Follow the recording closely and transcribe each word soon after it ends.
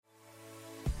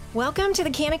Welcome to the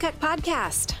Kanakuk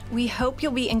Podcast. We hope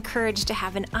you'll be encouraged to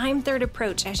have an I'm Third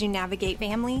approach as you navigate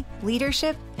family,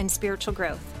 leadership, and spiritual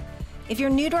growth. If you're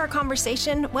new to our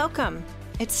conversation, welcome.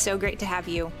 It's so great to have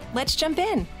you. Let's jump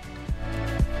in.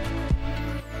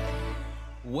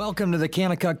 Welcome to the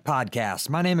Kanakuk Podcast.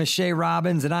 My name is Shay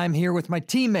Robbins, and I'm here with my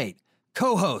teammate,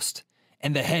 co-host,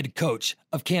 and the head coach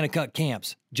of Kanakuk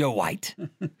Camps, Joe White.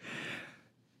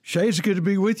 Shay, it's good to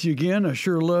be with you again. I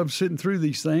sure love sitting through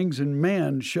these things. And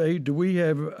man, Shay, do we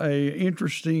have a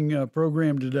interesting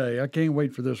program today. I can't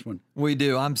wait for this one. We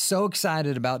do. I'm so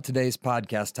excited about today's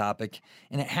podcast topic,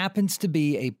 and it happens to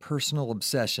be a personal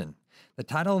obsession. The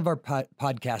title of our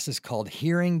podcast is called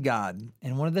Hearing God.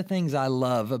 And one of the things I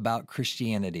love about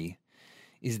Christianity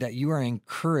is that you are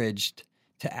encouraged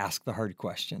to ask the hard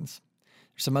questions.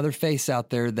 There's some other faiths out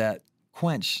there that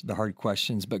quench the hard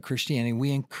questions, but Christianity,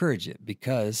 we encourage it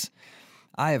because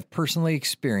I have personally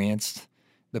experienced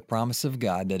the promise of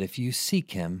God that if you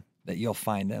seek Him, that you'll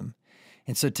find Him.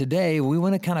 And so today we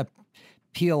want to kind of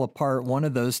peel apart one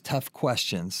of those tough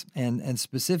questions. And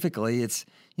specifically, it's,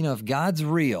 if God's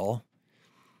real,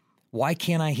 why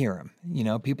can't I hear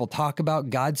Him? People talk about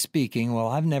God speaking. Well,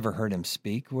 I've never heard Him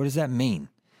speak. What does that mean?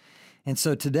 And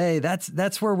so today,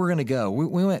 that's where we're going to go.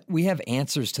 We have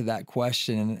answers to that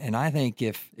question, and I think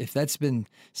if that's been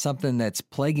something that's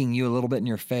plaguing you a little bit in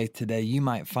your faith today, you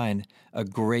might find a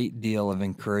great deal of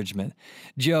encouragement.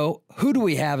 Joe, who do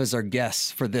we have as our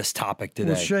guests for this topic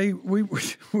today? Well, Shay, we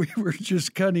were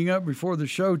just cutting up before the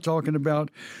show talking about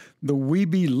the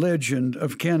Wiebe legend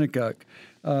of Kanakuk.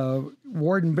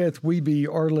 Ward and Beth Wiebe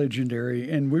are legendary,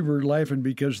 and we were laughing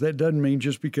because that doesn't mean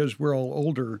just because we're all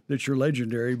older that you're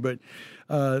legendary, but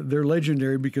they're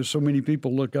legendary because so many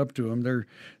people look up to them.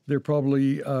 They're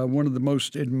probably one of the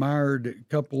most admired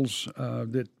couples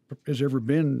that has ever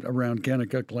been around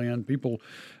Kanakuk land. People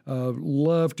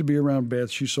love to be around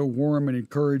Beth. She's so warm and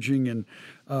encouraging and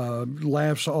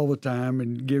laughs all the time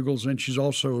and giggles, and she's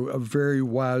also a very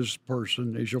wise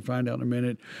person, as you'll find out in a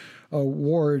minute.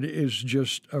 Ward is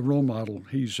just a role model.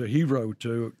 He's a hero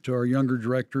to our younger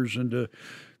directors and to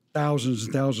thousands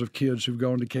and thousands of kids who've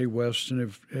gone to K-West and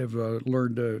have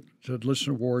learned to listen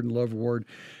to Ward and love Ward.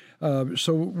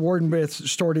 So Ward and Beth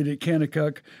started at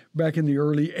Kanakuk back in the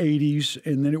early 80s,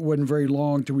 and then it wasn't very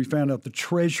long till we found out the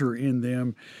treasure in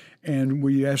them, and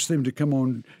we asked them to come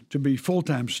on to be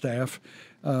full-time staff.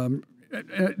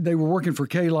 They were working for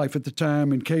K-Life at the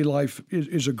time, and K-Life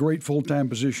is a great full-time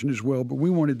position as well, but we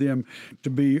wanted them to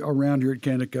be around here at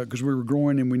Kanakuk because we were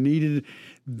growing and we needed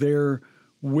their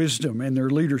wisdom and their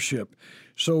leadership.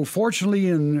 So fortunately,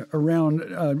 in around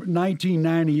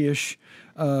 1990-ish,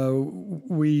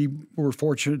 we were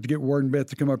fortunate to get Ward and Beth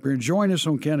to come up here and join us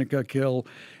on Kanakuk Hill,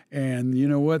 and you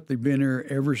know what? They've been here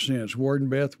ever since. Ward and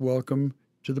Beth, welcome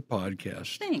to the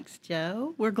podcast. Thanks,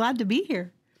 Joe. We're glad to be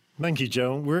here. Thank you,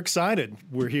 Joe. We're excited.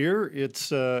 We're here.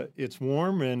 It's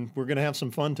warm, and we're going to have some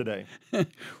fun today.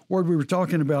 Ward, we were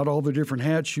talking about all the different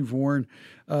hats you've worn.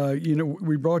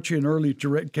 We brought you in early to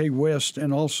direct K-West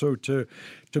and also to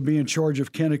be in charge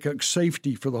of Kanakuk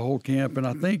safety for the whole camp. And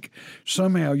I think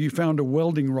somehow you found a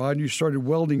welding rod. You started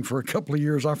welding for a couple of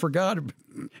years. I forgot.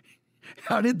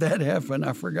 How did that happen?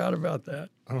 I forgot about that.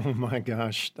 Oh, my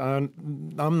gosh. I'm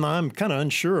kind of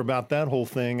unsure about that whole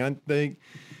thing.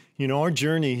 Our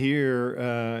journey here,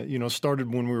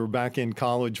 started when we were back in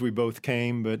college. We both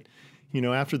came, but,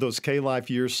 after those K-Life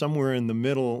years, somewhere in the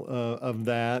middle of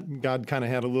that, God kind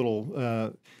of had a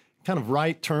little kind of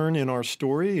right turn in our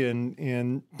story,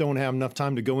 and don't have enough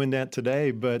time to go into that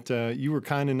today. But you were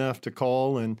kind enough to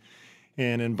call and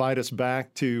invite us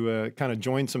back to kind of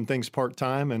join some things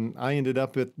part-time, and I ended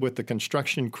up with the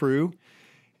construction crew.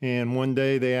 And one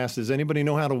day they asked, does anybody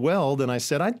know how to weld? And I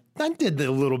said, I did a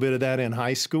little bit of that in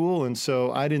high school. And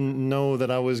so I didn't know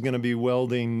that I was going to be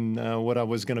welding what I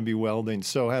was going to to be welding.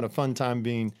 So I had a fun time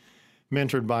being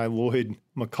mentored by Lloyd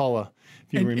McCullough,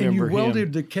 if you remember him. And you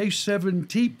welded the K7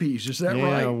 teepees, is that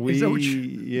right?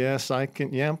 Yes, I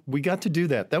can. Yeah, we got to do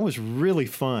that. That was really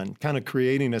fun, kind of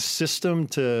creating a system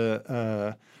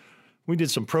to we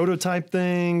did some prototype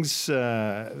things,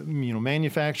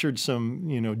 manufactured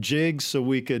some, jigs so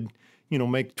we could,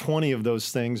 make 20 of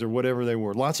those things or whatever they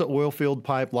were. Lots of oil field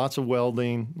pipe, lots of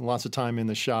welding, lots of time in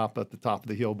the shop at the top of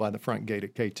the hill by the front gate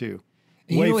at K2.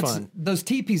 Way fun. Those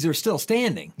teepees are still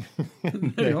standing.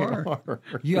 They are.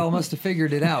 You all must have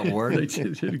figured it out, Ward. They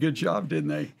did a good job, didn't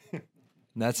they?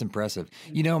 That's impressive.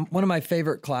 One of my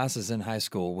favorite classes in high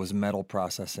school was metal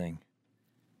processing.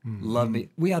 Mm-hmm. Love me.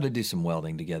 We ought to do some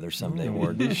welding together someday,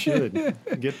 Ward. We should.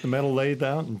 Get the metal laid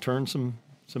out and turn some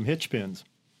hitch pins.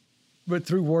 But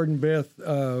through Ward and Beth,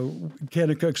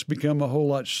 Kanakuk's become a whole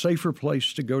lot safer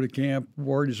place to go to camp.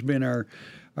 Ward has been our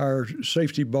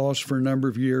safety boss for a number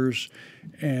of years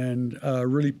and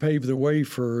really paved the way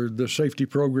for the safety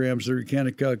programs that are at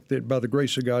Kanakuk that, by the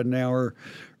grace of God, now are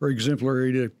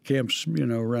exemplary to camps,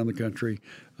 around the country.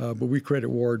 But we credit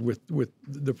Ward with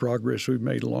the progress we've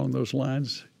made along those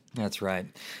lines. That's right.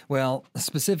 Well,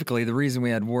 specifically, the reason we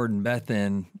had Ward and Beth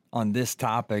in on this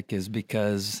topic is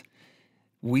because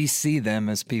we see them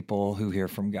as people who hear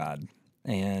from God.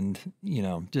 And,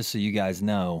 just so you guys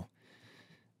know,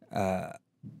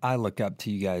 I look up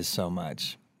to you guys so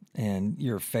much, and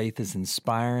your faith is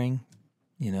inspiring.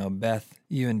 Beth,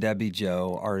 you and Debbie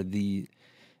Jo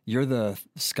you're the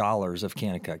scholars of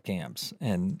Kanakuk camps,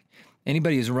 and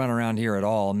anybody who's run around here at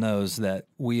all knows that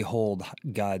we hold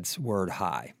God's word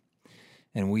high,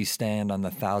 and we stand on the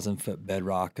 1,000-foot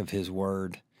bedrock of His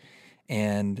word,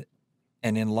 and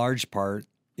in large part,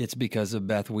 it's because of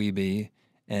Beth Wiebe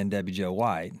and Debbie Jo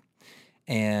White,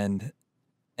 and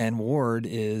Ward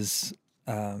is.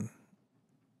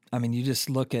 You just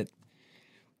look at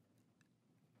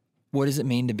what does it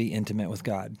mean to be intimate with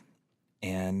God,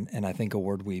 and I think of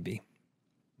Ward Wiebe.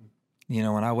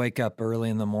 When I wake up early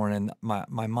in the morning,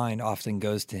 my mind often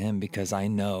goes to him because I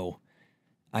know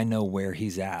where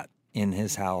he's at in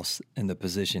his house and the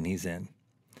position he's in.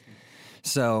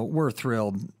 So we're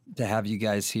thrilled to have you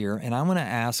guys here, and I want to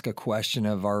ask a question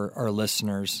of our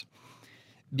listeners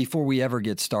before we ever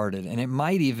get started, and it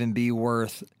might even be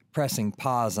worth pressing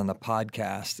pause on the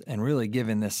podcast and really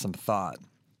giving this some thought.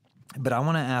 But I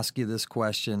want to ask you this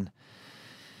question.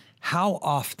 How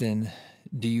often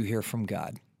do you hear from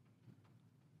God?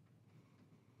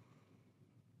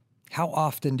 How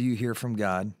often do you hear from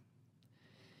God?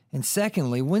 And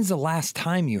secondly, when's the last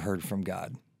time you heard from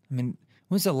God?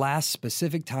 When's the last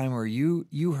specific time where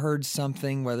you heard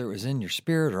something, whether it was in your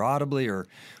spirit or audibly or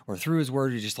through His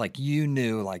word, you're just you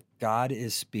knew God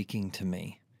is speaking to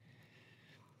me?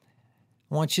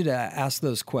 I want you to ask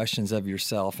those questions of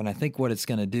yourself, and I think what it's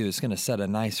going to do is going to set a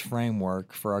nice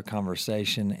framework for our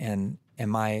conversation, and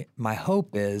my hope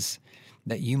is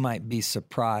that you might be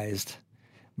surprised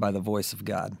by the voice of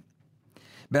God.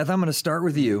 Beth, I'm going to start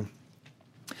with you.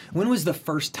 When was the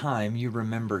first time you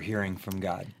remember hearing from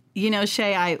God?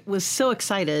 Shay, I was so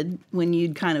excited when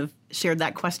you'd kind of shared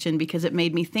that question because it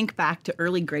made me think back to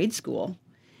early grade school.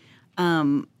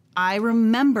 I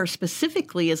remember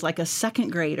specifically as a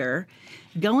second grader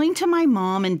going to my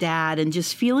mom and dad and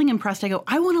just feeling impressed. I go,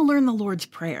 I want to learn the Lord's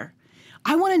Prayer.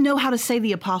 I want to know how to say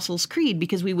the Apostles' Creed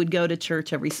because we would go to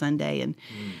church every Sunday. And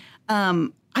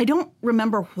I don't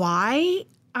remember why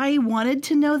I wanted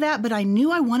to know that, but I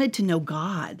knew I wanted to know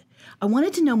God. I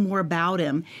wanted to know more about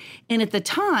Him. And at the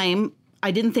time,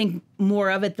 I didn't think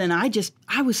more of it than I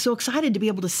was so excited to be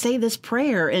able to say this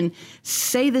prayer and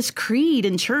say this creed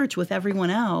in church with everyone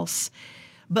else.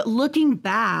 But looking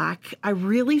back, I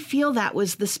really feel that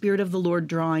was the Spirit of the Lord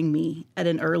drawing me at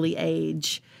an early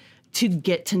age to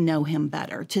get to know Him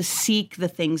better, to seek the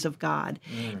things of God.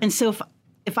 And so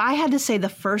if I had to say the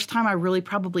first time I really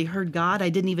probably heard God, I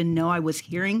didn't even know I was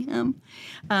hearing Him.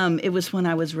 It was when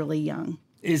I was really young.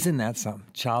 Isn't that something?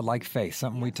 Childlike faith,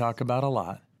 something we talk about a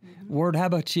lot. Ward, how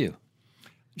about you?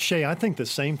 Shay, I think the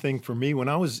same thing for me. When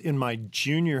I was in my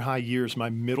junior high years, my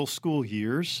middle school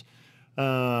years,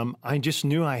 I just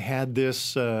knew I had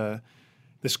this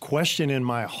question in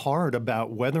my heart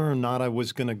about whether or not I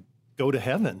was going to go to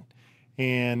heaven.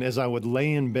 And as I would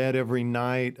lay in bed every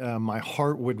night, my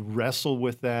heart would wrestle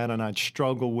with that, and I'd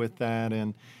struggle with that.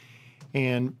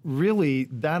 And really,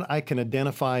 that I can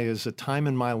identify as a time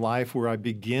in my life where I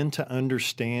begin to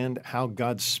understand how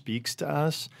God speaks to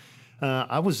us.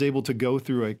 I was able to go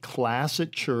through a class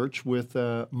at church with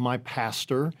my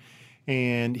pastor,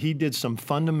 and he did some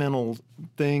fundamental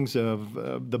things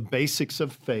of the basics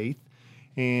of faith.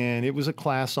 And it was a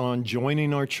class on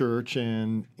joining our church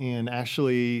and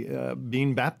actually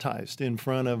being baptized in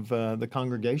front of the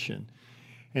congregation.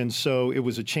 And so it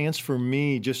was a chance for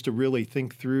me just to really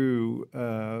think through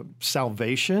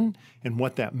salvation and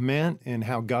what that meant and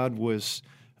how God was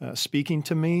speaking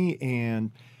to me.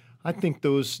 And I think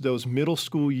those middle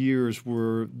school years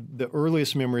were the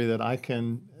earliest memory that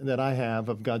I have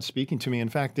of God speaking to me. In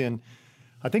fact,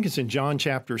 I think it's in John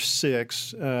chapter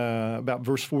 6, about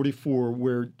verse 44,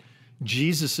 where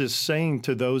Jesus is saying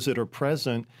to those that are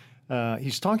present,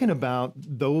 he's talking about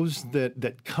those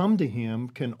that come to him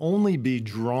can only be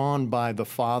drawn by the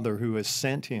Father who has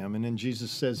sent him. And then Jesus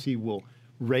says he will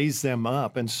raise them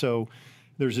up. And so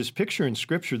there's this picture in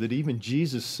Scripture that even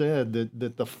Jesus said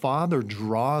that the Father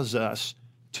draws us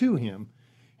to him.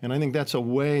 And I think that's a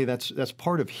way, that's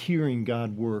part of hearing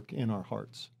God work in our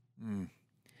hearts.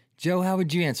 Joe, how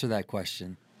would you answer that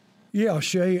question? Yeah,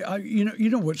 Shay, you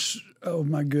know what's, oh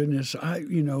my goodness,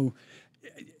 I'm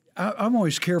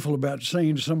always careful about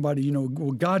saying to somebody,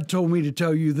 well, God told me to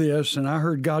tell you this, and I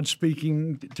heard God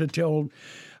speaking to tell,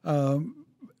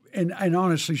 and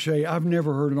honestly, Shay, I've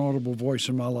never heard an audible voice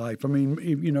in my life. I mean,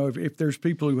 if there's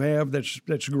people who have,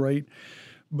 that's great,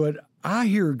 but I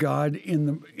hear God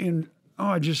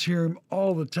I just hear Him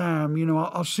all the time.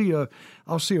 I'll see a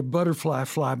butterfly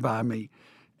fly by me.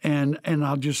 And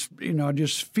I'll just, I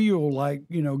just feel like,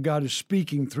 God is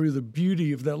speaking through the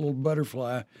beauty of that little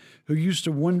butterfly who used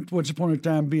to once upon a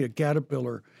time be a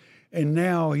caterpillar. And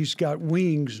now he's got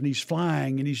wings and he's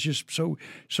flying and he's just so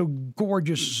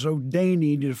gorgeous, so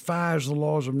dainty, defies the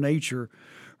laws of nature.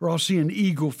 Or I'll see an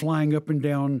eagle flying up and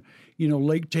down,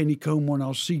 Lake Taneycomo, and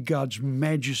I'll see God's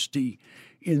majesty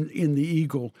in the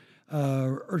eagle.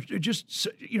 Or just,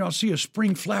 I'll see a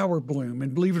spring flower bloom,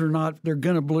 and believe it or not, they're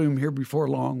going to bloom here before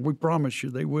long. We promise you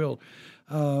they will.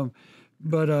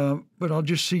 But I'll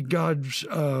just see God's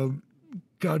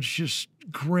just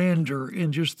grandeur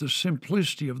in just the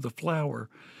simplicity of the flower.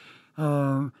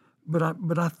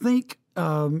 But I think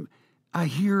I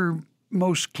hear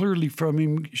most clearly from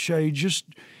Him, Shay, just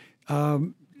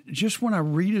when I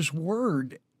read His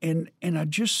Word, and I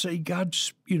just say, God,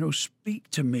 speak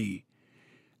to me.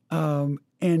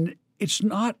 And it's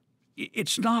not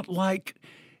like,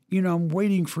 I'm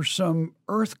waiting for some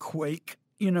earthquake,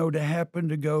 to happen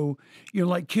to go,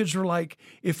 like kids are like,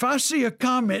 if I see a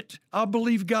comet, I'll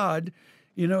believe God.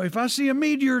 If I see a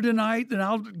meteor tonight,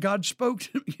 then God spoke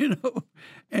to me,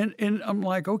 and I'm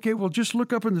like, okay, well, just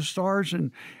look up in the stars.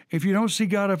 And if you don't see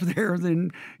God up there, then,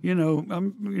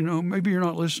 maybe you're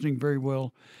not listening very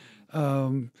well.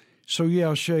 So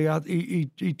yeah, Shay,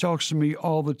 he talks to me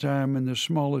all the time in the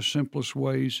smallest, simplest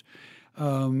ways.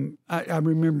 I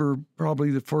remember probably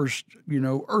the first,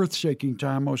 earth-shaking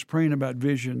time I was praying about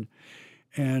vision,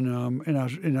 and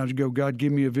I'd go, God,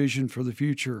 give me a vision for the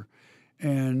future,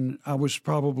 and I was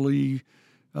probably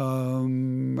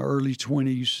early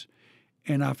 20s,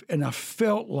 and I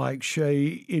felt like,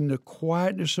 Shay, in the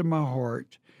quietness of my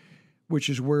heart, which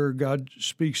is where God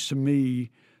speaks to me.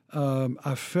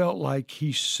 I felt like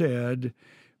He said,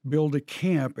 build a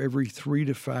camp every 3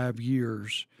 to 5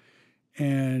 years.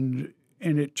 And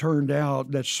it turned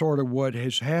out that's sort of what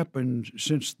has happened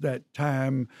since that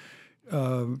time,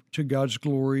 to God's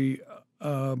glory.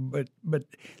 But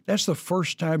that's the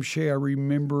first time, Shay, I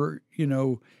remember,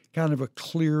 kind of a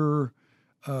clear,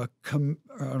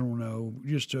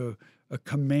 just a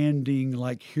commanding,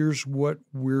 like, here's what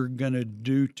we're going to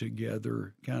do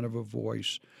together kind of a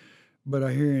voice. But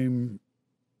I hear Him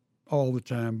all the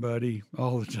time, buddy,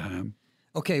 all the time.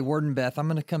 Okay, Warden Beth, I'm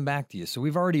going to come back to you. So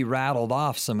we've already rattled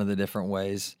off some of the different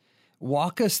ways.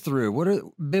 Walk us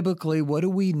through. Biblically, what do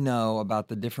we know about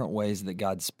the different ways that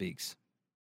God speaks?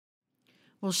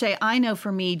 Well, Shay, I know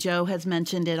for me, Joe has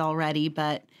mentioned it already,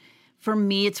 but for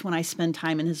me, it's when I spend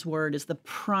time in His Word is the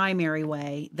primary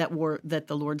way that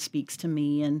the Lord speaks to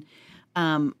me. And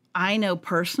I know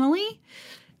personally,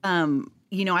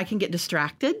 I can get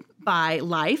distracted by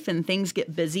life and things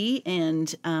get busy,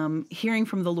 and hearing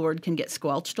from the Lord can get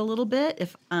squelched a little bit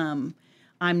if I'm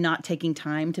not taking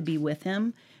time to be with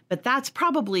Him. But that's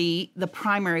probably the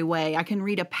primary way. I can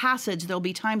read a passage. There'll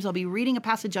be times I'll be reading a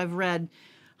passage I've read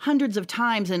hundreds of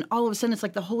times, and all of a sudden it's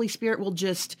like the Holy Spirit will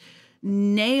just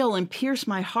nail and pierce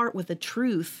my heart with a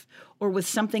truth or with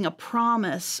something, a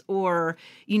promise, or,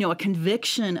 a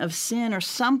conviction of sin or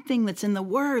something that's in the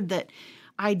Word that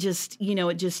I just,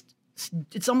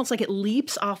 it's almost like it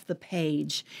leaps off the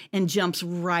page and jumps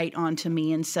right onto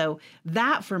me. And so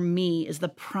that for me is the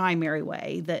primary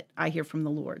way that I hear from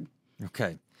the Lord.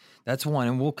 Okay. That's one.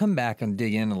 And we'll come back and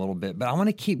dig in a little bit, but I want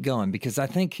to keep going because I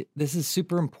think this is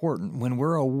super important. When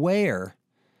we're aware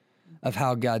of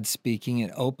how God's speaking,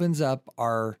 it opens up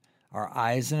our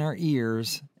eyes and our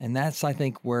ears. And that's, I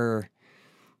think, where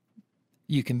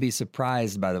you can be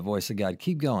surprised by the voice of God.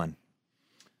 Keep going.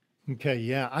 Okay,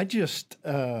 yeah. I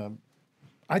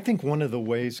think one of the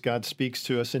ways God speaks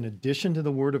to us in addition to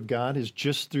the Word of God is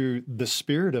just through the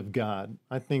Spirit of God.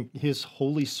 I think His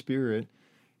Holy Spirit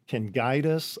can guide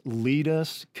us, lead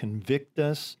us, convict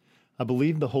us. I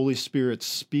believe the Holy Spirit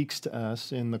speaks to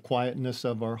us in the quietness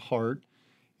of our heart,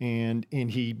 and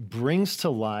He brings to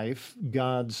life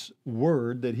God's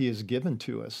Word that He has given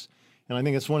to us. And I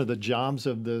think it's one of the jobs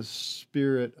of the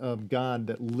Spirit of God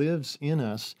that lives in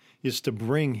us is to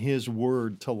bring His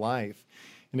Word to life.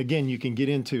 And again, you can get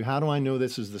into, how do I know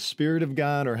this is the Spirit of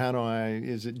God, or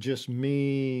is it just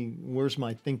me? Where's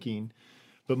my thinking?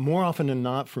 But more often than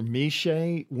not, for me,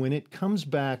 Shay, when it comes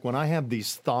back, when I have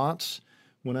these thoughts,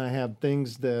 when I have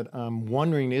things that I'm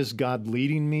wondering, is God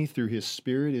leading me through His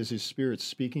Spirit? Is His Spirit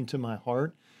speaking to my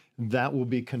heart? That will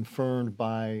be confirmed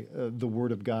by the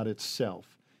Word of God itself.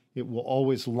 It will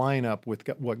always line up with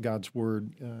what God's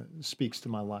Word speaks to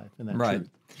my life and that truth.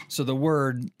 So the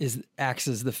Word acts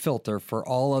as the filter for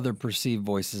all other perceived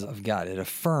voices of God. It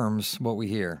affirms what we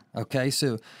hear. Okay,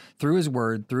 so through His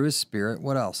Word, through His Spirit,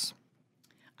 what else?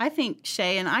 I think,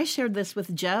 Shay, and I shared this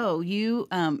with Joe.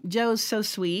 Joe's so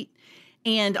sweet.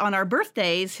 And on our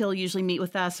birthdays, he'll usually meet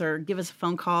with us or give us a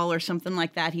phone call or something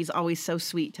like that. He's always so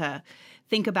sweet to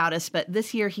think about us. But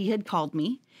this year he had called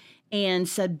me and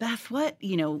said, Beth,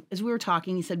 as we were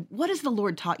talking, he said, what has the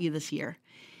Lord taught you this year?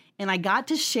 And I got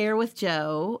to share with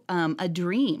Joe a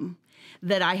dream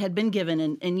that I had been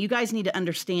given. And you guys need to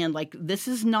understand, this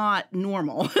is not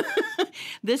normal.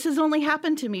 This has only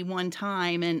happened to me one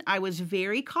time. And I was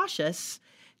very cautious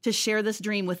to share this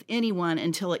dream with anyone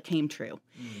until it came true.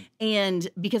 And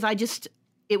because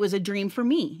it was a dream for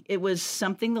me. It was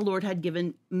something the Lord had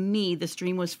given me. This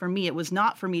dream was for me. It was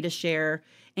not for me to share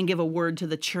and give a word to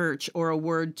the church or a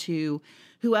word to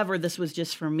whoever. This was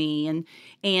just for me.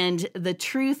 And the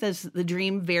truth is the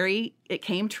dream it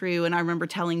came true. And I remember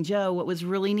telling Joe what was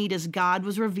really neat is God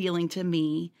was revealing to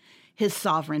me His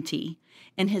sovereignty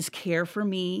and His care for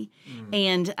me.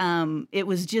 And it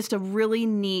was just a really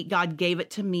neat, God gave it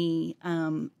to me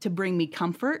to bring me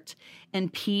comfort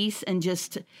and peace and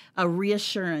just a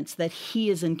reassurance that He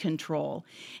is in control.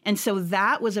 And so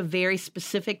that was a very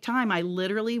specific time. I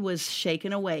literally was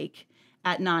shaken awake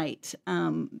at night.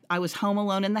 I was home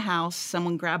alone in the house.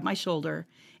 Someone grabbed my shoulder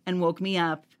and woke me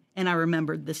up. And I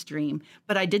remembered this dream.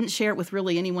 But I didn't share it with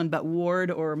really anyone but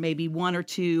Ward or maybe one or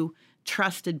two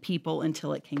trusted people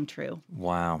until it came true.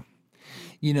 Wow.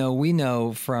 We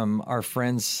know from our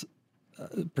friends,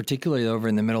 particularly over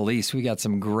in the Middle East, we got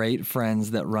some great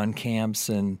friends that run camps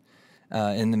in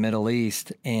the Middle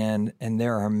East, and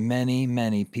there are many,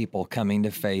 many people coming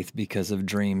to faith because of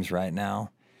dreams right now.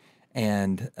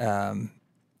 And,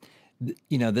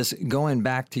 this going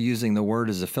back to using the Word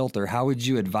as a filter, how would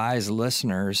you advise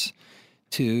listeners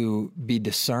to be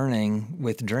discerning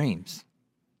with dreams?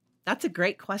 That's a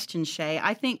great question, Shay.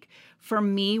 I think for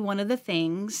me, one of the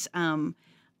things,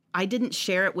 I didn't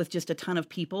share it with just a ton of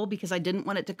people because I didn't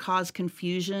want it to cause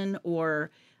confusion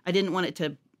or I didn't want it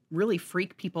to really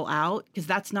freak people out because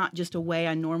that's not just a way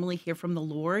I normally hear from the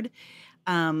Lord.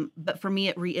 But for me,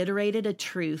 it reiterated a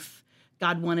truth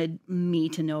God wanted me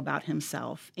to know about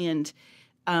Himself. And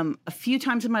a few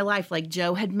times in my life, like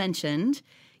Joe had mentioned,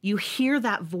 you hear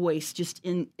that voice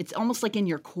it's almost like in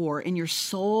your core, in your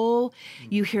soul,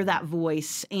 you hear that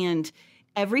voice. And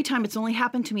every time, it's only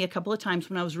happened to me a couple of times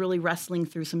when I was really wrestling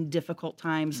through some difficult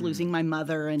times, losing my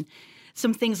mother and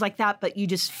some things like that. But you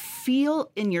just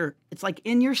feel it's like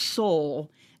in your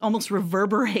soul, almost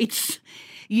reverberates,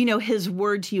 His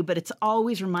word to you, but it's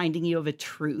always reminding you of a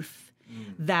truth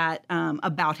that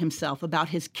about Himself, about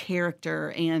His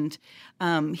character. And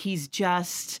He's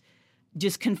just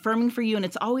confirming for you. And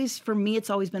it's always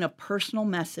been a personal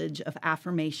message of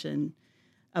affirmation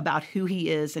about who He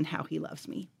is and how He loves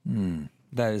me.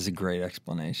 That is a great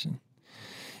explanation.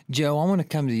 Joe, I want to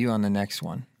come to you on the next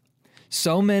one.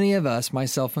 So many of us,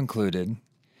 myself included,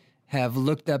 have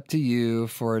looked up to you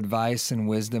for advice and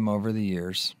wisdom over the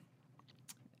years.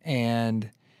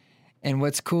 And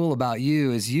what's cool about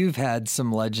you is you've had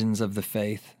some legends of the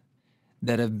faith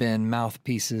that have been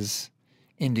mouthpieces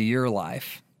into your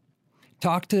life.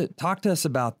 Talk to us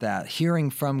about that, hearing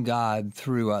from God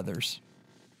through others.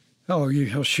 Oh,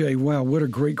 Shay, wow, what a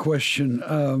great question.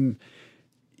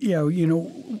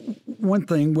 One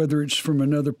thing, whether it's from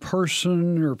another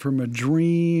person or from a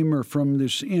dream or from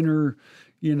this inner,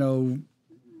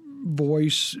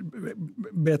 voice,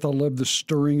 Beth, I love the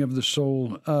stirring of the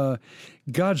soul.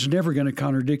 God's never going to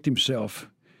contradict Himself.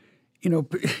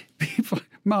 People,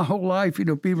 my whole life,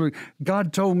 people,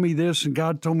 God told me this and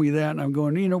God told me that, and I'm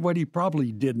going, what, He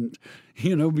probably didn't,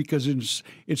 because it's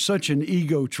such an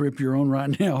ego trip you're on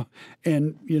right now,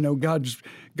 and God's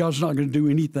not going to do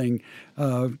anything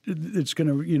that's going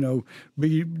to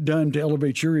be done to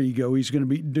elevate your ego. He's going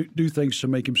to do things to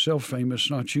make Himself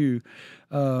famous, not you.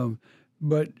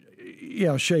 But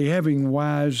yeah, Shay, having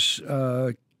wise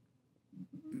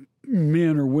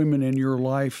men or women in your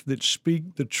life that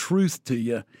speak the truth to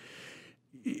you,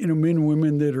 men and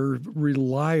women that are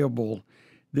reliable,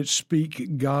 that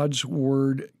speak God's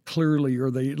word clearly,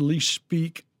 or they at least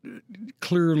speak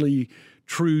clearly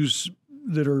truths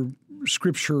that are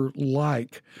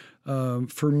Scripture-like,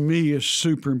 for me is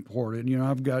super important.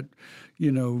 I've got,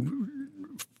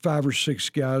 5 or 6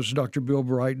 guys, Dr. Bill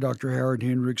Bright, Dr. Howard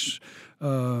Hendricks,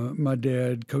 my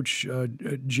dad, Coach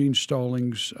Gene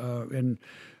Stallings, and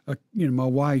my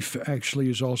wife actually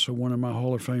is also one of my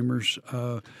Hall of Famers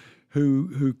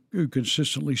who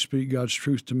consistently speak God's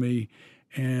truth to me.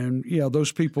 And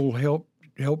those people help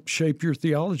shape your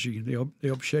theology. They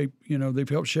help shape, they've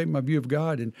helped shape my view of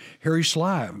God. And Harry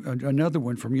Sly, another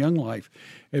one from Young Life,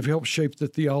 have helped shape the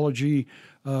theology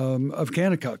of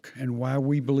Kanakuk and why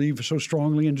we believe so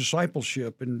strongly in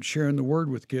discipleship and sharing the word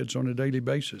with kids on a daily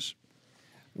basis.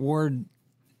 Ward,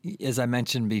 as I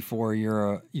mentioned before,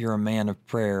 you're a man of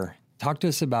prayer. Talk to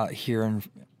us about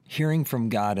hearing from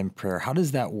God in prayer. How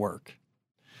does that work?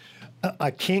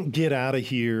 I can't get out of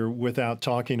here without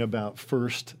talking about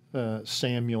 1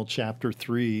 Samuel chapter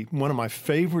 3. One of my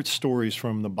favorite stories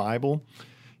from the Bible.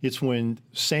 It's when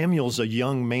Samuel's a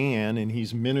young man and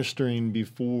he's ministering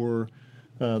before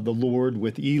the Lord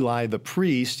with Eli the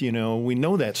priest. We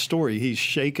know that story. He's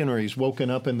shaken or he's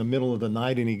woken up in the middle of the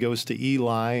night and he goes to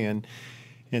Eli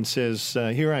and says,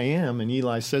 here I am. And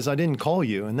Eli says, I didn't call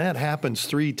you. And that happens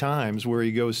 3 times where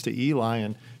he goes to Eli.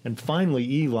 And finally,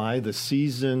 Eli, the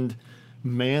seasoned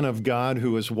man of God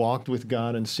who has walked with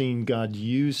God and seen God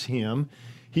use him,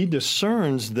 he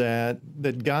discerns that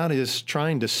God is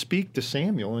trying to speak to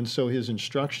Samuel. And so his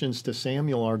instructions to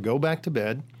Samuel are, go back to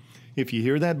bed. If you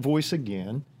hear that voice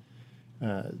again,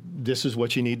 this is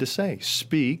what you need to say.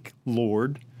 Speak,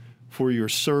 Lord, for your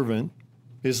servant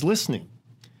is listening.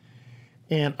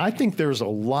 And I think there's a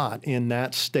lot in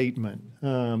that statement.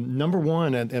 Number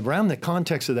one, around the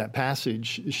context of that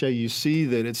passage, Shay, you see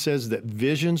that it says that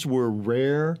visions were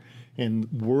rare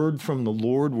and word from the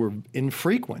Lord were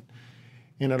infrequent.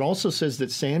 And it also says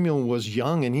that Samuel was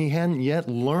young and he hadn't yet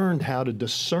learned how to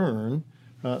discern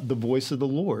the voice of the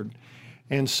Lord.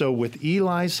 And so with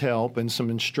Eli's help and some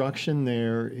instruction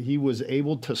there, he was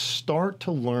able to start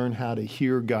to learn how to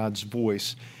hear God's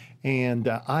voice. And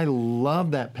I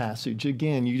love that passage.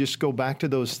 Again, you just go back to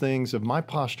those things of my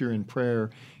posture in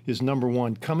prayer is, number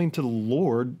one, coming to the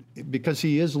Lord because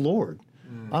he is Lord.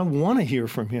 I want to hear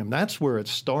from him. That's where it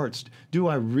starts. Do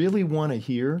I really want to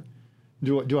hear?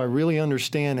 Do I really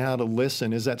understand how to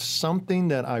listen? Is that something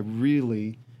that I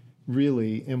really,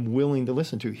 really am willing to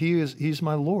listen to? He's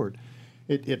my Lord.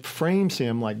 It frames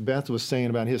him, like Beth was saying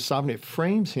about his sovereignty, it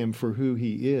frames him for who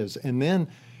he is. And then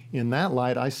in that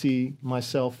light, I see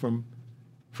myself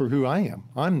for who I am.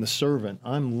 I'm the servant.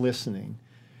 I'm listening.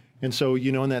 And so,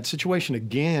 in that situation,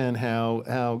 again,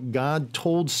 how God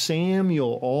told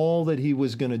Samuel all that he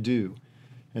was going to do.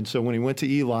 And so when he went to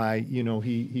Eli,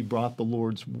 he brought the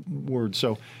Lord's word.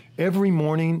 So every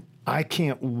morning, I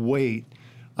can't wait.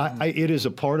 It is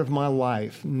a part of my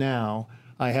life now.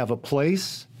 I have a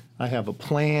place, I have a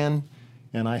plan,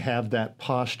 and I have that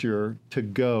posture to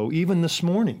go. Even this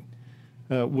morning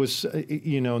was,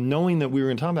 knowing that we were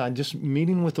going to talk about just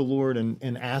meeting with the Lord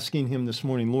and asking him this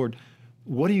morning, Lord,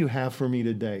 what do you have for me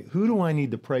today? Who do I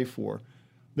need to pray for?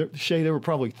 Shay, there were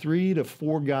probably 3 to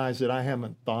 4 guys that I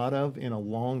haven't thought of in a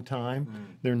long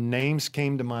time. Their names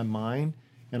came to my mind,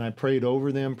 and I prayed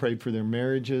over them, prayed for their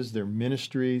marriages, their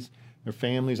ministries, their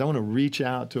families. I want to reach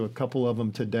out to a couple of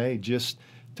them today just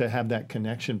to have that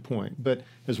connection point. But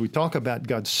as we talk about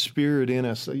God's Spirit in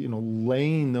us,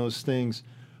 laying those things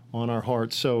on our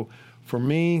hearts. So for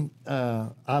me,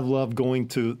 I love going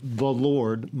to the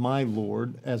Lord, my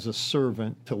Lord, as a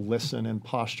servant to listen and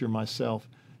posture myself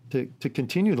to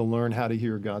continue to learn how to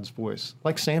hear God's voice,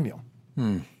 like Samuel.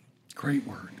 Great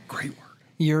word. Great word.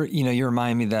 You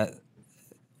remind me that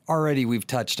already we've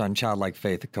touched on childlike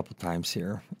faith a couple times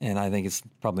here, and I think it's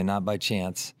probably not by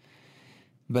chance.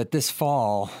 But this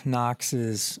fall, Knox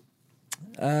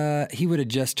he would have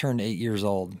just turned 8 years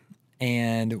old.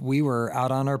 And we were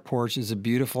out on our porch. It was a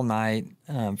beautiful night.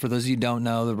 For those of you who don't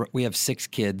know, we have 6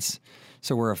 kids.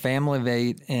 So we're a family of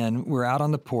 8, and we're out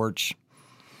on the porch.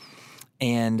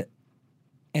 And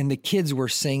the kids were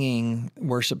singing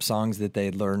worship songs that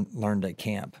they learned at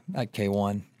camp at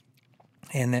K1.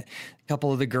 And a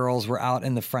couple of the girls were out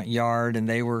in the front yard, and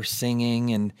they were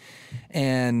singing.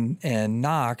 And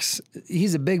Knox,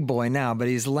 he's a big boy now, but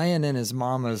he's laying in his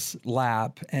mama's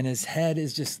lap, and his head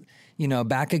is just,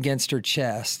 back against her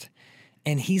chest.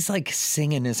 And he's like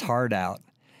singing his heart out.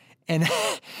 And,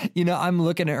 I'm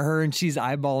looking at her, and she's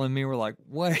eyeballing me. We're like,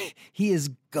 what? He is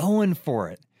going for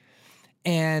it.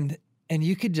 And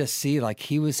you could just see like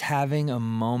he was having a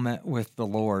moment with the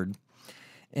Lord.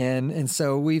 And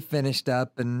so we finished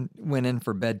up and went in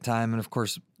for bedtime. And of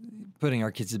course, putting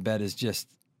our kids to bed is just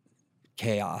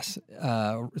chaos.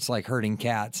 It's like herding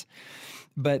cats.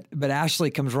 But Ashley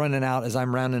comes running out as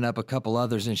I'm rounding up a couple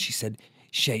others, and she said,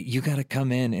 Shay, you got to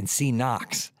come in and see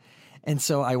Knox. And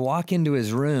so I walk into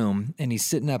his room, and he's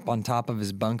sitting up on top of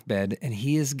his bunk bed, and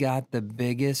he has got the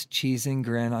biggest cheese and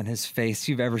grin on his face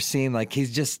you've ever seen. Like,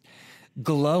 he's just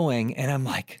glowing. And I'm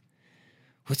like,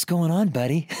 what's going on,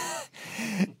 buddy?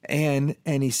 and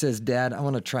he says, Dad, I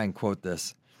want to try and quote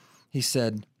this. He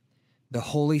said, the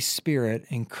Holy Spirit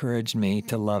encouraged me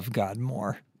to love God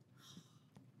more.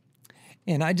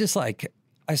 And I just I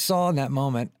saw in that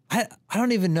moment, I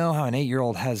don't even know how an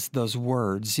 8-year-old has those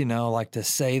words, like to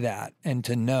say that and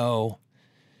to know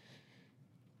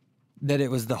that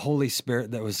it was the Holy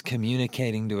Spirit that was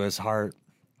communicating to his heart.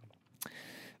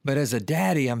 But as a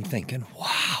daddy, I'm thinking,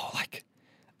 wow,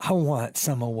 I want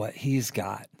some of what he's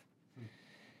got.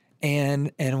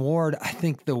 And Ward, I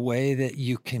think the way that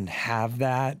you can have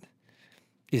that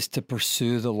is to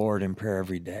pursue the Lord in prayer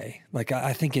every day.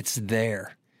 I think it's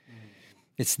there.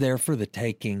 It's there for the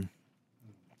taking.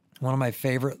 One of my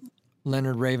favorite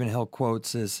Leonard Ravenhill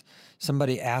quotes is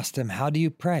somebody asked him, how do you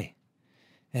pray?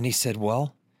 And he said,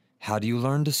 well, how do you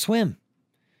learn to swim?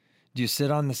 Do you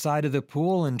sit on the side of the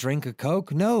pool and drink a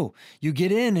Coke? No, you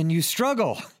get in and you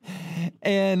struggle.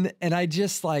 And I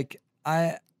just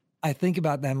I think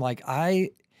about them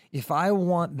if I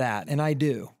want that, and I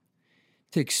do,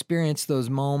 to experience those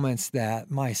moments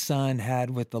that my son had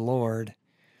with the Lord,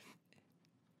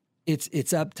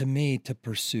 it's up to me to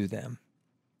pursue them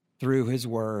through his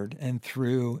word and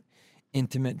through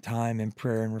intimate time and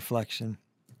prayer and reflection.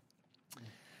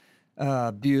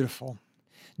 Beautiful.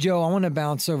 Joe, I want to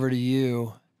bounce over to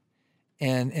you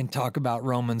and talk about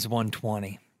Romans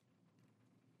 1:20.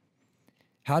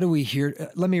 How do we hear?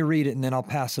 Let me read it and then I'll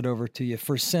pass it over to you.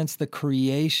 For since the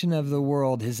creation of the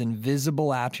world, his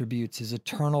invisible attributes, his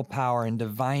eternal power and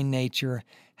divine nature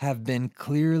have been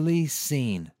clearly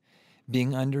seen,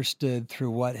 being understood through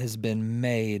what has been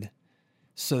made,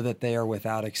 so that they are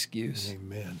without excuse.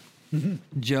 Amen.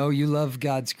 Joe, you love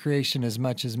God's creation as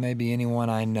much as maybe anyone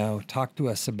I know. Talk to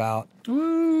us about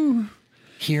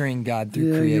hearing God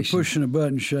through creation. You're pushing a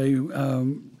button, Shay.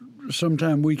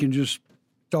 Sometime we can just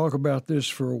talk about this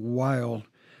for a while,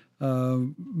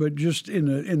 but just in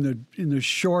the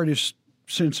shortest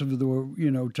sense of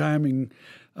the timing.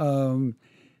 In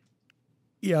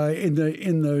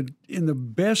the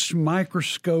best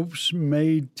microscopes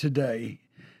made today,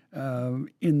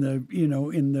 in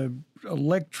the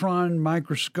electron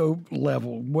microscope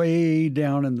level, way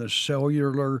down in the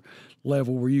cellular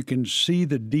level where you can see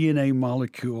the DNA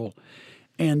molecule,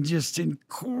 and just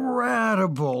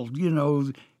incredible,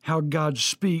 how God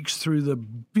speaks through the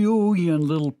billion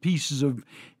little pieces of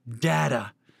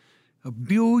data, a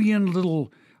billion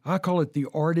little, I call it the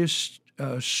artist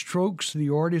strokes, the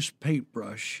artist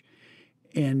paintbrush.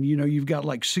 And, you've got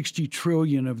 60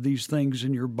 trillion of these things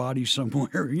in your body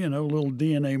somewhere, little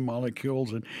DNA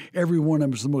molecules, and every one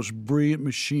of them is the most brilliant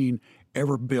machine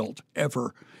ever built,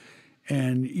 ever.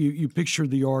 And you picture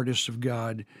the artist of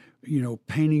God,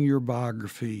 painting your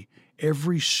biography,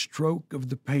 every stroke of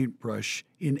the paintbrush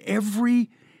in every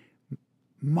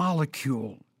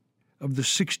molecule of the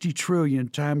 60 trillion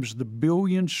times the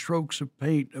billion strokes of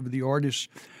paint of the artist's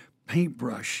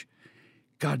paintbrush.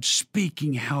 God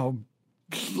speaking how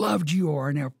loved you are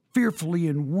and how fearfully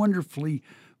and wonderfully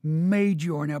made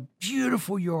you are and how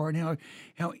beautiful you are and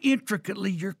how intricately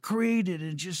you're created,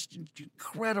 and just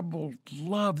incredible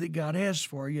love that God has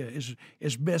for you,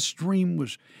 as Beth's dream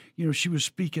was, she was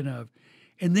speaking of.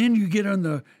 And then you get on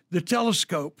the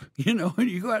telescope, and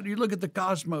you go out and you look at the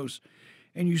cosmos,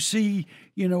 and you see,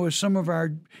 as some of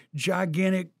our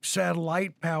gigantic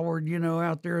satellite-powered,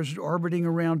 out there is orbiting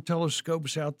around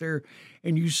telescopes out there,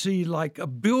 and you see 1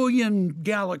 billion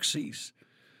galaxies,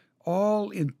 all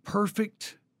in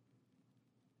perfect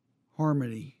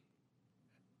harmony.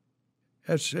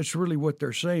 That's really what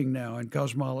they're saying now in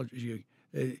cosmology.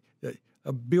 1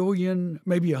 billion,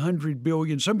 maybe 100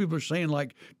 billion. Some people are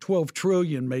saying 12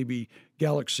 trillion maybe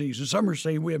galaxies, and some are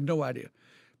saying we have no idea.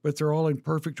 But they're all in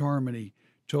perfect harmony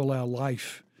to allow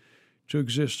life to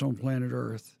exist on planet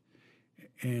Earth.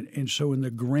 And so in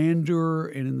the grandeur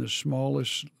and in the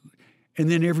smallest, and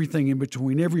then everything in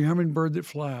between, every hummingbird that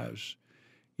flies,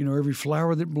 every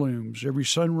flower that blooms, every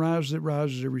sunrise that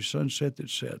rises, every sunset that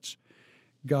sets,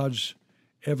 God's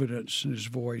evidence and his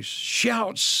voice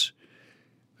shouts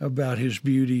about his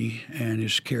beauty and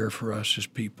his care for us as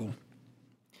people.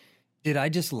 Did I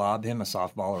just lob him a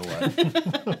softball or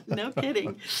what? No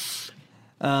kidding.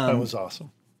 That was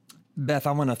awesome. Beth,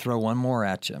 I want to throw one more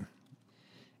at you,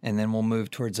 and then we'll move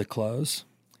towards a close.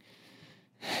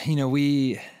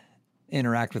 We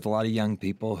interact with a lot of young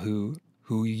people who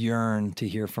yearn to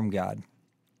hear from God.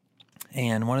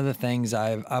 And one of the things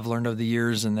I've learned over the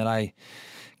years, and that I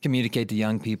communicate to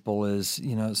young people is,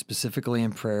 specifically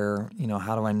in prayer,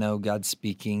 how do I know God's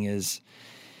speaking is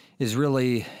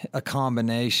really a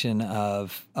combination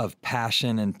of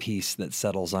passion and peace that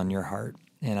settles on your heart.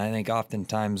 And I think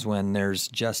oftentimes when there's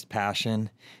just passion,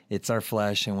 it's our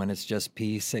flesh. And when it's just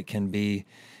peace, it can be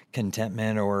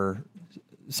contentment or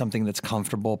something that's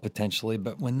comfortable potentially.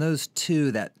 But when those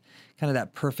two, that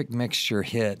perfect mixture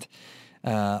hit,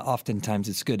 oftentimes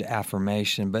it's good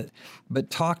affirmation. But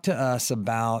talk to us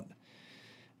about,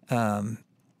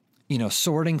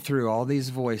 sorting through all these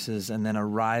voices and then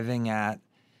arriving at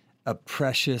a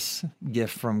precious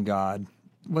gift from God.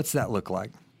 What's that look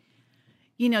like?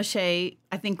 Shay,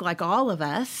 I think like all of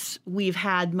us, we've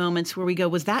had moments where we go,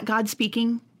 was that God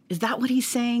speaking? Is that what he's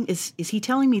saying? Is he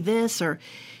telling me this or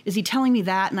is he telling me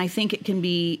that? And I think it can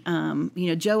be,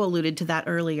 Joe alluded to that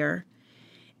earlier.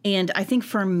 And I think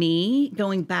for me,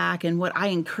 going back and what I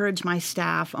encourage my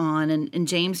staff on, and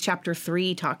James chapter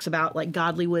 3 talks about like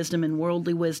godly wisdom and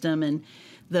worldly wisdom, and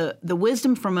the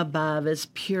wisdom from above is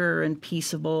pure and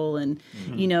peaceable, and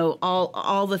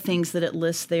all the things that it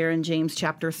lists there in James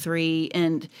chapter 3.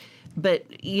 But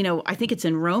I think it's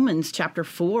in Romans chapter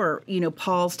 4.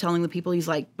 Paul's telling the people, he's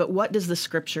like, but what does the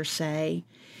Scripture say?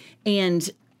 And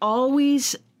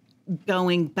always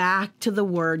going back to the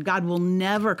Word. God will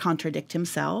never contradict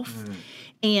Himself.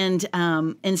 And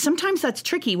sometimes that's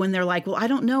tricky when they're like, well, I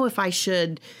don't know if I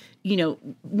should.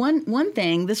 One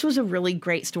thing, this was a really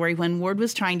great story when Ward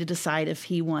was trying to decide if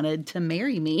he wanted to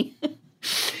marry me.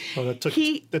 Well, that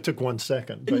took 1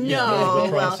 second. But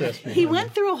he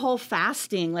went through a whole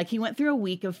fasting. Like he went through a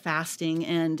week of fasting,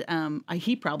 and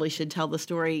he probably should tell the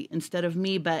story instead of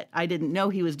me, but I didn't know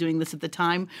he was doing this at the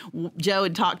time. Joe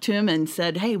had talked to him and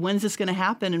said, hey, when's this going to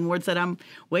happen? And Ward said, I'm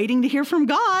waiting to hear from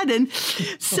God. And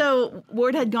so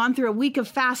Ward had gone through a week of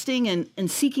fasting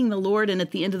and seeking the Lord, and at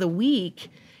the end of the week,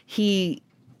 he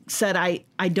said,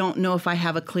 I don't know if I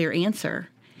have a clear answer.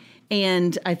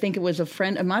 And I think it was a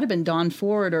friend, it might have been Don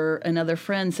Ford or another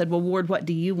friend said, well, Ward, what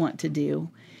do you want to do?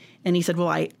 And he said, well,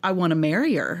 I want to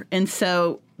marry her. And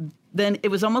so then it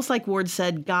was almost like Ward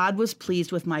said, God was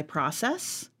pleased with my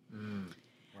process.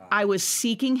 Wow. I was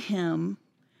seeking Him.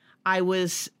 I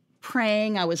was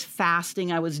praying. I was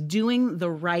fasting. I was doing the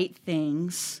right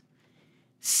things,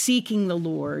 seeking the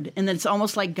Lord. And then it's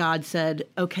almost like God said,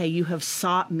 okay, you have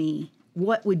sought me.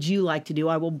 What would you like to do?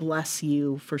 I will bless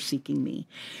you for seeking me.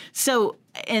 So,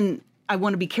 and I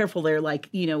want to be careful there,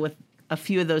 with a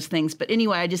few of those things. But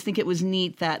anyway, I just think it was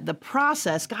neat that the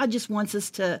process, God just wants us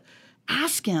to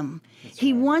ask Him.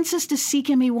 He wants us to seek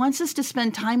Him. He wants us to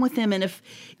spend time with Him. And if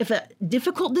a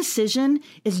difficult decision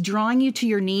is drawing you to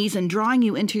your knees and drawing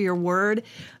you into your Word,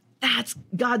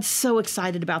 God's so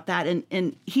excited about that.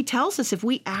 And He tells us if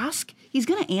we ask, He's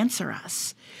going to answer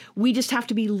us. We just have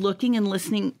to be looking and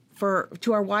listening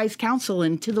to our wise counsel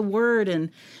and to the Word, and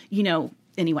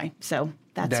anyway, so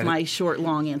that's my short,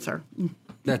 long answer.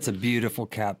 That's a beautiful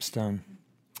capstone.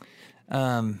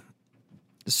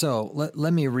 So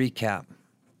let me recap.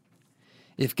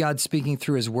 If God's speaking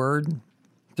through His Word,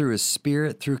 through His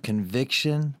Spirit, through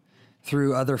conviction,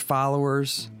 through other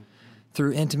followers,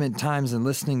 through intimate times and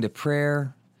listening to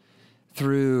prayer,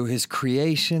 through His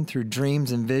creation, through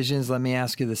dreams and visions, let me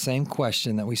ask you the same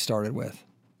question that we started with.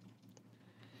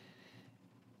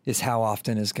 Is how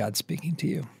often is God speaking to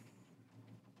you?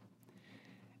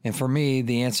 And for me,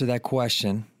 the answer to that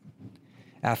question,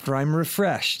 after I'm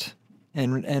refreshed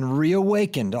and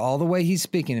reawakened all the way He's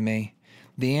speaking to me,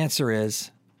 the answer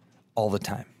is all the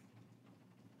time.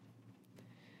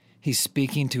 He's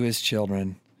speaking to His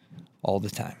children all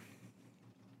the time.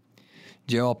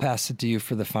 Joe, I'll pass it to you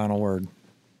for the final word.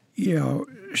 Yeah,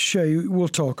 Shay, we'll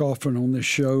talk often on this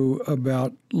show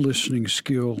about listening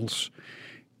skills.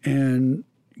 And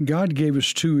God gave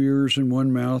us 2 ears and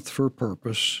 1 mouth for a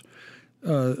purpose.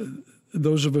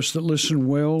 Those of us that listen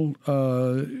well,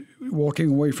 walking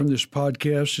away from this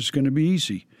podcast is going to be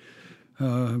easy.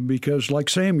 Because like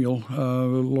Samuel,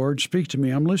 Lord, speak to me,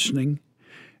 I'm listening.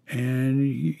 And,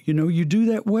 you do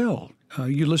that well.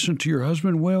 You listen to your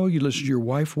husband well, you listen to your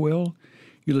wife well,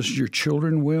 you listen to your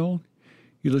children well,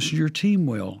 you listen to your team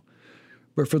well.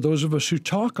 But for those of us who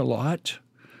talk a lot,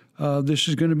 this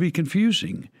is going to be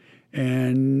confusing.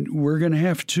 And we're going to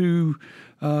have to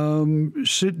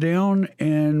sit down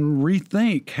and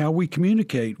rethink how we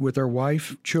communicate with our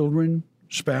wife, children,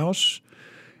 spouse,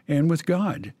 and with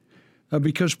God,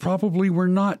 because probably we're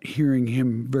not hearing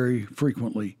Him very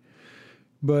frequently.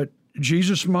 But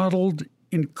Jesus modeled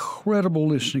incredible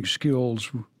listening skills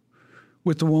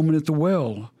with the woman at the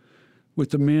well, with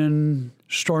the men,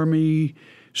 stormy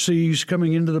seas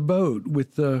coming into the boat,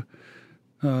 with the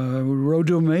We rode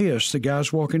to Emmaus. The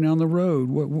guy's walking down the road.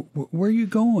 Where are you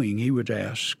going? He would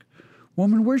ask.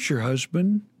 Woman, where's your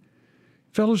husband?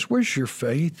 Fellas, where's your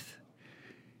faith?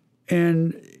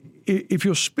 And if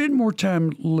you'll spend more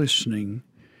time listening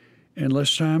and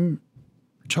less time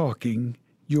talking,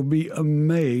 you'll be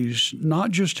amazed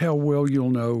not just how well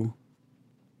you'll know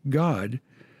God,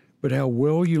 but how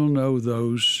well you'll know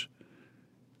those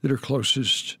that are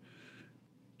closest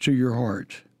to your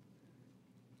heart.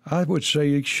 I would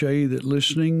say, Shay, that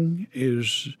listening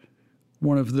is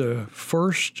one of the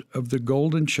first of the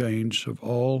golden chains of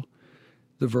all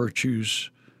the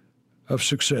virtues of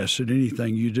success in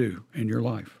anything you do in your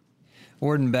life.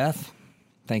 Ward and Beth,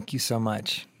 thank you so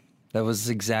much. That was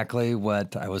exactly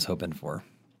what I was hoping for.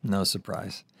 No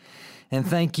surprise. And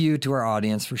thank you to our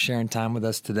audience for sharing time with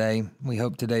us today. We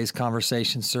hope today's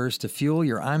conversation serves to fuel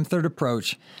your I'm Third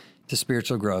approach to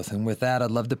spiritual growth. And with that, I'd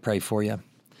love to pray for you.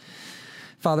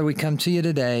 Father, we come to you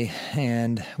today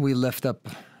and we lift up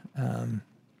the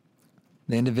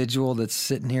individual that's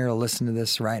sitting here to listen to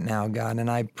this right now, God. And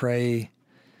I pray,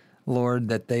 Lord,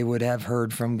 that they would have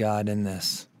heard from God in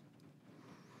this,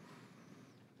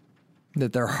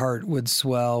 that their heart would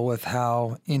swell with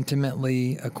how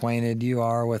intimately acquainted you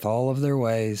are with all of their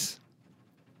ways,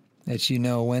 that you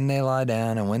know when they lie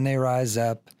down and when they rise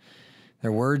up,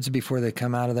 their words before they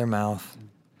come out of their mouth.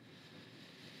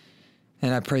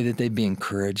 And I pray that they'd be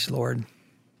encouraged, Lord.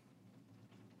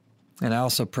 And I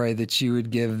also pray that you would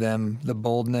give them the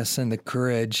boldness and the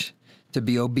courage to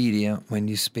be obedient when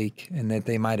you speak, and that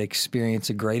they might experience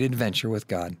a great adventure with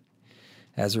God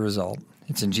as a result.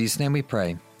 It's in Jesus' name we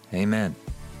pray. Amen.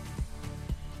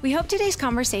 We hope today's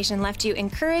conversation left you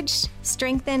encouraged,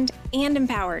 strengthened, and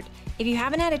empowered. If you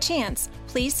haven't had a chance,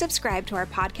 please subscribe to our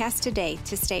podcast today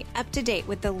to stay up to date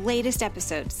with the latest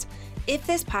episodes. If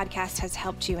this podcast has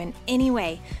helped you in any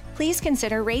way, please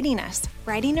consider rating us,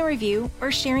 writing a review,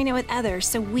 or sharing it with others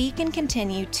so we can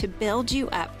continue to build you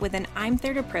up with an I'm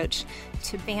Third approach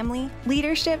to family,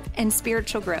 leadership, and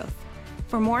spiritual growth.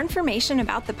 For more information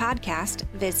about the podcast,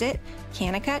 visit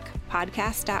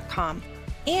kanakukpodcast.com.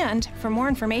 And for more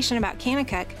information about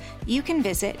Kanakuk, you can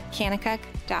visit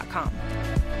kanakuk.com.